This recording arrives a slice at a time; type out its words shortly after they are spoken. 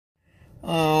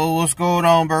Oh, what's going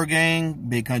on, Bird Gang?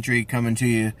 Big Country coming to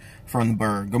you from the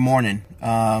Bird. Good morning.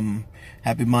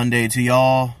 Happy Monday to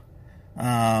y'all.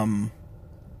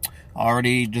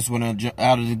 Already just want to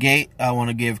out of the gate. I want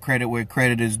to give credit where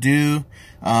credit is due.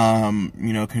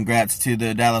 Congrats to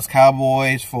the Dallas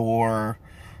Cowboys for,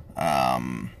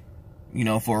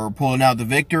 for pulling out the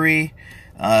victory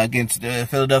against the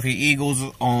Philadelphia Eagles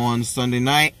on Sunday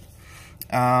night.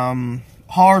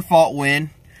 Hard fought win.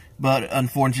 But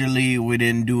unfortunately, we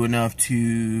didn't do enough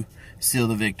to seal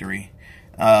the victory.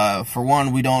 For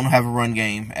one, we don't have a run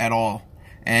game at all.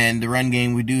 And the run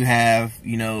game we do have,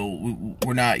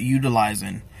 we're not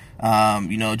utilizing.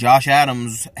 Josh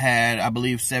Adams had, I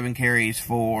believe, 7 carries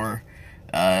for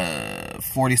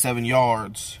 47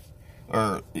 yards.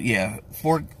 Or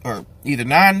either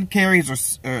 9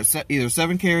 carries or either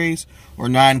 7 carries or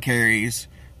 9 carries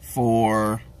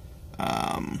for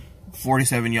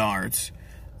 47 yards.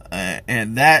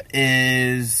 And that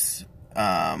is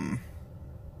not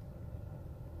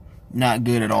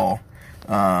good at all.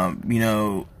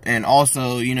 And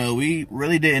also, we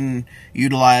really didn't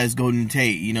utilize Golden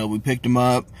Tate. We picked him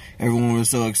up. Everyone was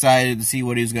so excited to see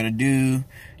what he was going to do.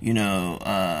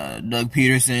 Doug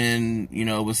Peterson,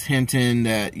 was hinting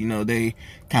that, they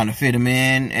kind of fit him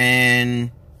in,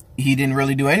 and he didn't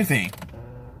really do anything.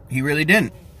 He really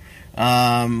didn't.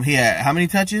 He had how many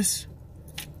touches?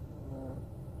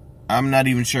 I'm not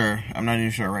even sure. I'm not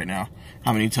even sure right now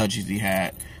how many touches he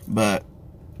had. But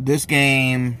this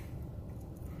game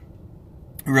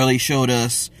really showed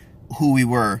us who we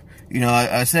were.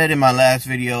 I said in my last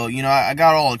video, I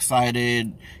got all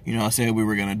excited. I said we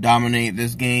were going to dominate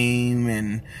this game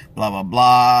and blah, blah,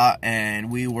 blah.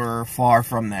 And we were far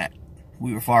from that.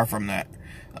 We were far from that.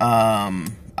 I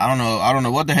don't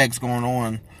know what the heck's going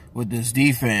on with this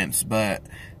defense, but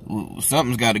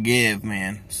something's got to give,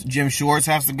 man. Jim Schwartz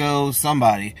has to go.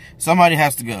 Somebody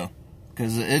has to go,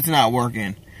 because it's not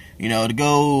working. To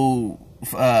go,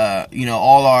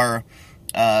 all our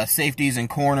safeties and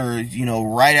corners,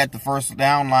 right at the first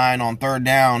down line on third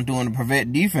down, doing the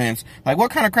prevent defense. Like,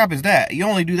 what kind of crap is that? You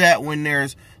only do that when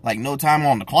there's like no time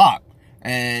on the clock,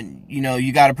 and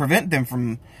you got to prevent them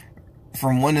from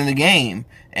winning the game.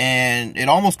 And it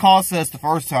almost cost us the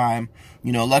first time.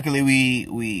 Luckily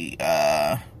we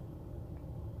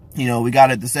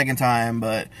got it the second time,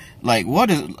 but like, what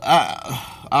is,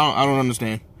 I don't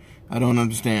understand. I don't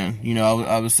understand.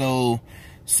 I was so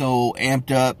amped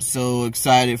up, so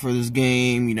excited for this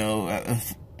game,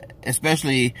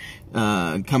 especially,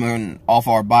 coming off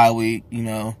our bye week.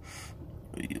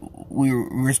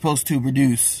 We're supposed to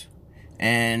produce,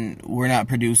 and we're not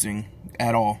producing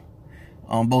at all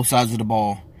on both sides of the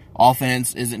ball.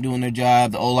 Offense isn't doing their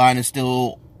job. The O-line is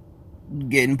still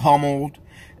getting pummeled.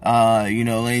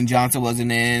 Lane Johnson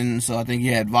wasn't in, so I think he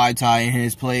had Vaitai in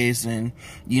his place, and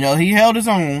he held his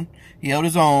own.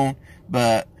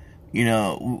 But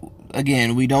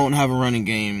again, we don't have a running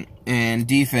game, and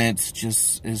defense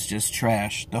is just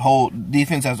trash. The whole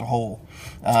defense as a whole.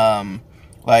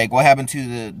 Like, what happened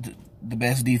to the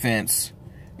best defense,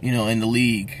 in the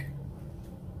league?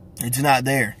 It's not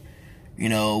there.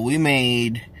 We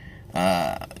made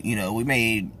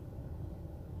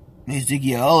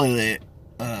Ezekiel Elliott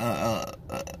a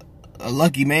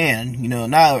lucky man,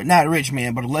 not a rich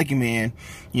man, but a lucky man,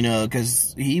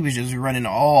 because he was just running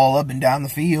all up and down the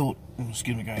field.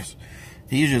 Excuse me, guys.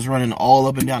 He was just running all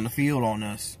up and down the field on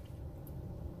us.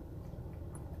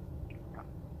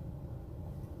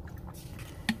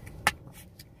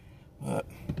 But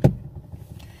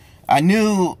I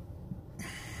knew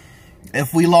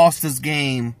if we lost this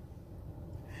game,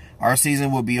 our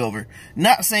season would be over.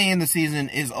 Not saying the season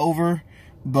is over,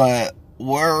 but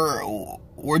we're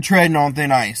treading on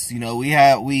thin ice.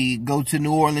 We go to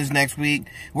New Orleans next week.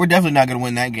 We're definitely not going to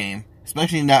win that game,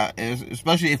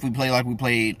 especially if we play like we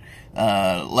played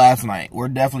last night. We're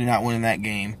definitely not winning that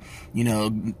game.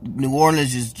 New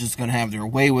Orleans is just going to have their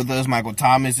way with us. Michael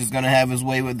Thomas is going to have his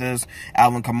way with us.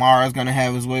 Alvin Kamara is going to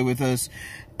have his way with us.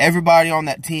 Everybody on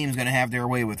that team is going to have their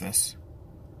way with us.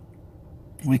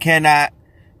 We cannot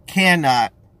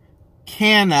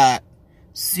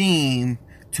seem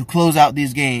to close out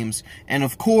these games. And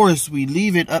of course, we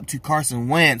leave it up to Carson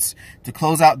Wentz to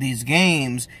close out these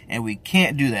games, and we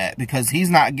can't do that because he's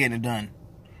not getting it done.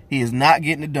 He is not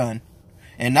getting it done.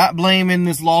 And not blaming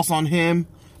this loss on him,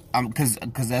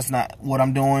 because that's not what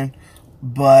I'm doing.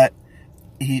 But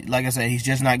like I said, he's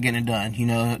just not getting it done.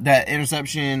 That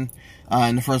interception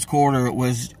in the first quarter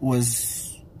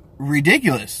was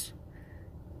ridiculous.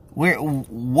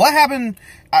 What happened?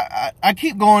 I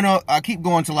keep going up. I keep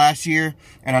going to last year,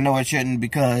 and I know I shouldn't,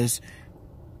 because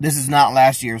this is not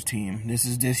last year's team. This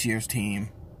is this year's team.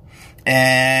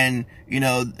 And, you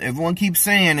know, everyone keeps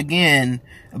saying again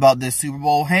about this Super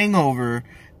Bowl hangover,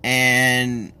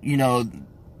 and, you know,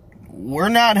 we're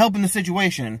not helping the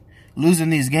situation losing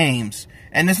these games.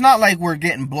 And it's not like we're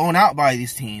getting blown out by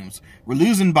these teams. We're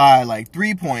losing by like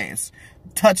 3 points,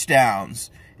 touchdowns.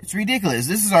 It's ridiculous.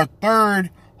 This is our third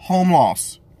home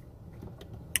loss.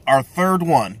 Our third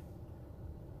one.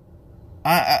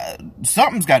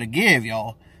 Something's got to give,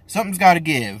 y'all. Something's got to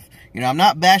give. You know, I'm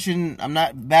not bashing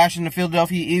the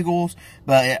Philadelphia Eagles,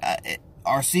 but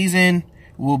our season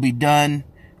will be done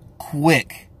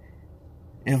quick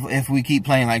if we keep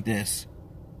playing like this.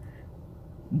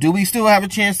 Do we still have a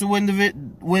chance to win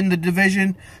the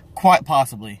division? Quite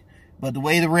possibly. But the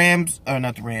way the Rams, or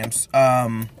not the Rams,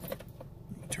 turn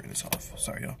this off.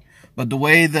 Sorry, y'all. But the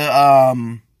way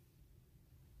the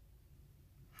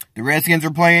Redskins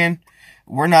are playing,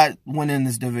 we're not winning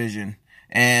this division.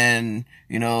 And,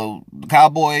 you know, the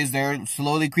Cowboys, they're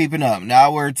slowly creeping up.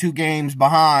 Now we're 2 games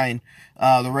behind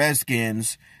the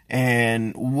Redskins.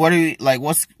 And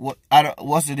what's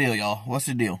the deal, y'all? What's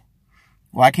the deal?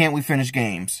 Why can't we finish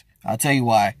games? I'll tell you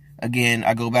why. Again,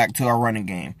 I go back to our running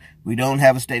game. We don't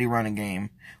have a steady running game.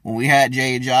 When we had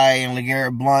J.J. and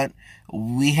LeGarrette Blount,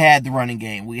 we had the running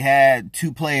game. We had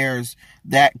 2 players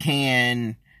that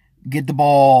can get the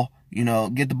ball, you know,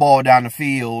 get the ball down the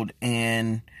field,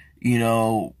 and, you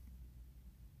know,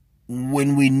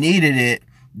 when we needed it,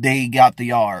 they got the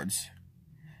yards.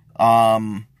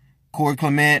 Corey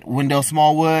Clement, Wendell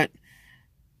Smallwood,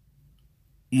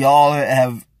 y'all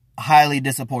have highly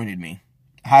disappointed me.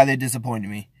 Highly disappointed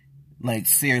me. Like,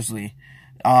 seriously.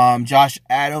 Josh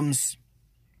Adams,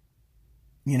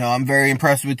 you know, I'm very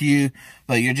impressed with you,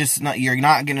 but you're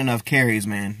not getting enough carries,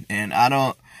 man. And I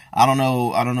don't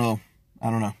know.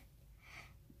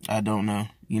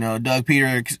 You know, Doug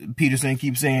Peterson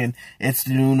keeps saying it's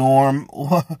the new norm.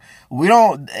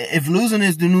 If losing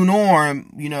is the new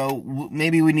norm, you know,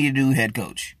 maybe we need a new head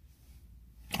coach.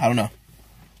 I don't know.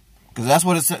 Cause that's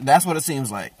what it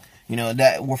seems like. You know,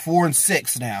 that we're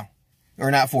 4-6 now. Or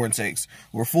not 4-6.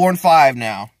 We're 4-5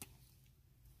 now.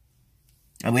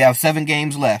 And we have 7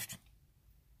 games left.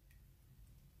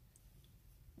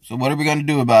 So what are we going to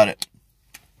do about it?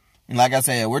 And like I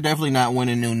said, we're definitely not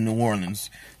winning in New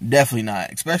Orleans. Definitely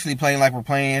not. Especially playing like we're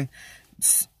playing.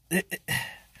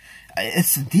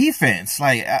 It's defense.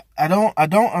 Like, I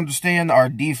don't understand our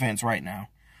defense right now.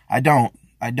 I don't.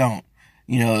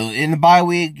 You know, in the bye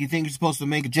week, you think you're supposed to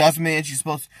make adjustments. You're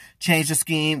supposed to change the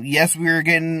scheme. Yes, we were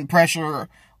getting pressure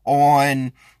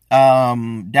on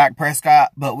Dak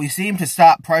Prescott, but we seem to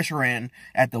stop pressuring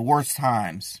at the worst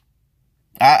times.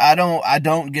 I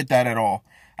don't get that at all.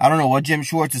 I don't know what Jim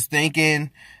Schwartz is thinking.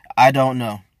 I don't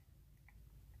know.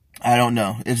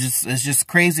 It's just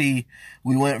crazy.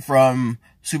 We went from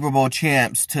Super Bowl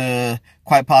champs to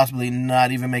quite possibly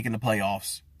not even making the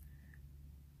playoffs.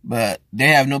 But they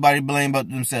have nobody to blame but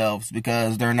themselves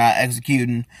because they're not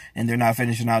executing and they're not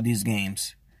finishing out these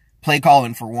games. Play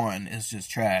calling, for one, is just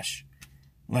trash.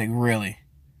 Like, really.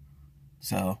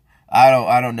 So, I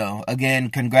don't know.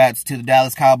 Again, congrats to the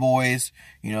Dallas Cowboys,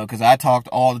 you know, because I talked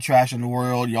all the trash in the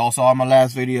world. Y'all saw my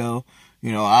last video.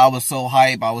 You know, I was so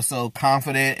hype. I was so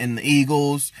confident in the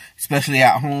Eagles, especially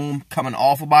at home, coming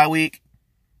off a bye week.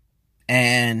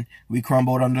 And we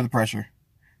crumbled under the pressure.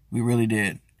 We really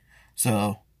did.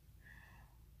 So,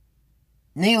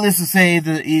 needless to say,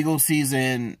 the Eagles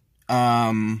season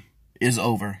is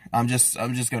over. I'm just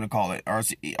gonna call it.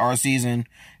 Our season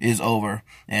is over.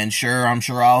 And sure, I'm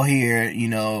sure I'll hear, you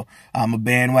know, I'm a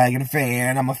bandwagon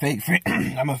fan. I'm a fake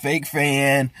fan. I'm a fake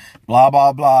fan. Blah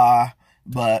blah blah.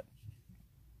 But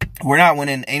we're not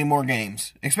winning any more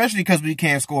games, especially because we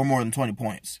can't score more than 20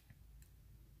 points.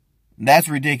 That's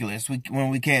ridiculous. When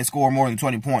we can't score more than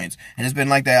 20 points, and it's been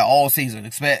like that all season,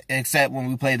 except when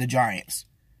we play the Giants.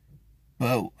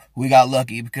 But we got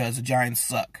lucky because the Giants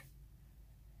suck.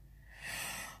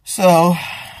 So,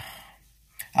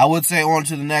 I would say on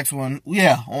to the next one.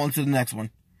 Yeah, on to the next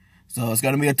one. So, it's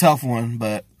going to be a tough one,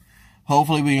 but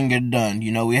hopefully we can get it done.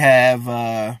 You know, we have,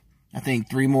 I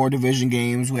think, 3 more division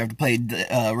games. We have to play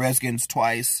Redskins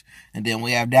twice, and then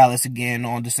we have Dallas again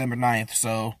on December 9th.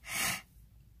 So,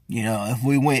 you know, if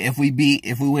we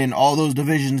win all those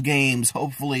divisions games,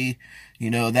 hopefully,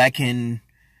 you know, that can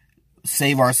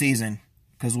save our season.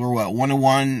 Because we're,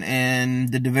 1-1 in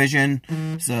the division.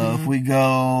 So if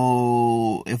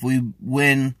we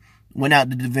win out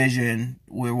the division,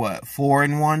 we're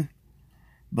 4-1.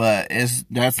 But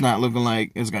that's not looking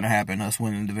like it's going to happen, us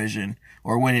winning the division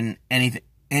or winning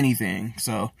anything.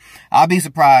 So I'll be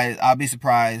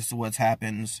surprised what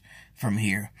happens from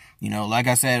here. You know, like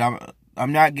I said,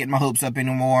 I'm not getting my hopes up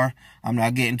anymore. I'm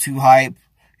not getting too hype.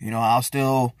 You know, I'm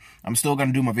still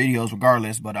gonna do my videos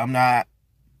regardless, but I'm not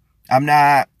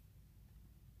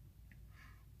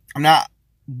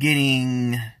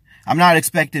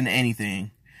expecting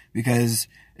anything, because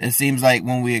it seems like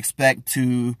when we expect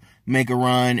to make a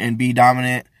run and be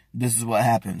dominant, this is what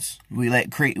happens. We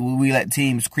let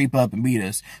teams creep up and beat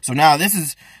us. So now this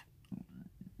is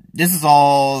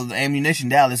all the ammunition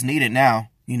Dallas needed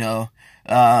now. You know,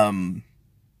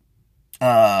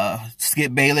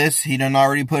 Skip Bayless, he done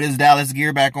already put his Dallas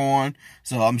gear back on,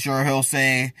 so I'm sure he'll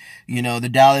say, you know,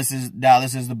 Dallas is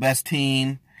the best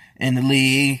team in the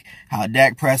league, how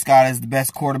Dak Prescott is the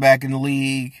best quarterback in the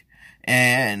league,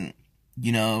 and,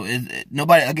 you know,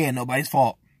 nobody's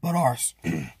fault but ours.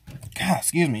 God,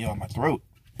 excuse me, y'all, my throat.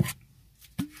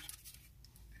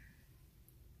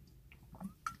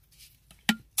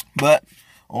 But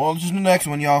on to the next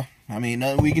one, y'all. I mean,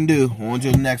 nothing we can do. On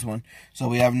to the next one. So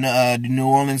we have the New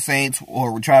Orleans Saints,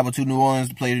 or we travel to New Orleans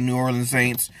to play the New Orleans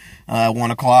Saints.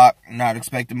 1 o'clock. Not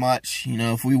expecting much. You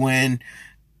know, if we win,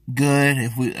 good.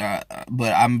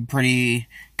 But I'm pretty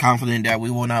confident that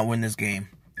we will not win this game.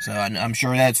 So I'm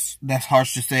sure that's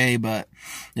harsh to say, but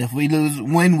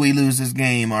when we lose this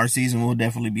game, our season will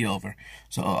definitely be over.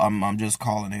 So I'm just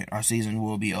calling it. Our season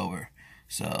will be over.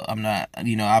 So I'm not,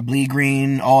 you know, I bleed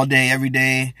green all day, every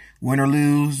day, win or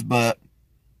lose, but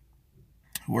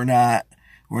we're not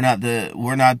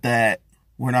the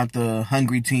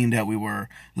hungry team that we were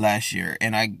last year.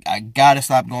 And I gotta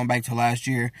stop going back to last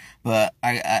year, but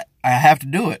I have to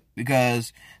do it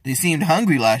because they seemed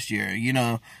hungry last year. You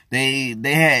know, we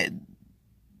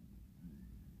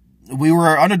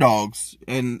were underdogs,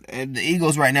 and the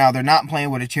Eagles right now, they're not playing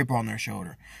with a chip on their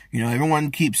shoulder. You know,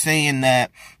 everyone keeps saying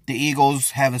that the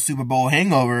Eagles have a Super Bowl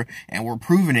hangover, and we're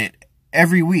proving it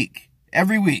every week.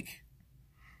 Every week.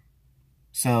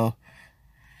 So,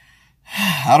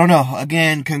 I don't know.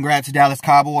 Again, congrats to Dallas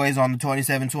Cowboys on the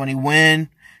 27-20 win.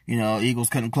 You know, Eagles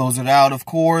couldn't close it out, of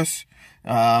course.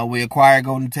 We acquired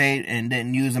Golden Tate and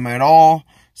didn't use him at all.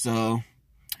 So,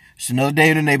 it's another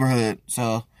day in the neighborhood.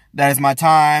 So, that is my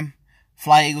time.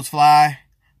 Fly, Eagles, fly.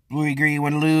 Blue, green,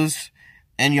 win or lose.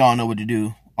 And y'all know what to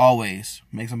do. Always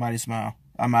make somebody smile.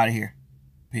 I'm out of here.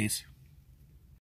 Peace.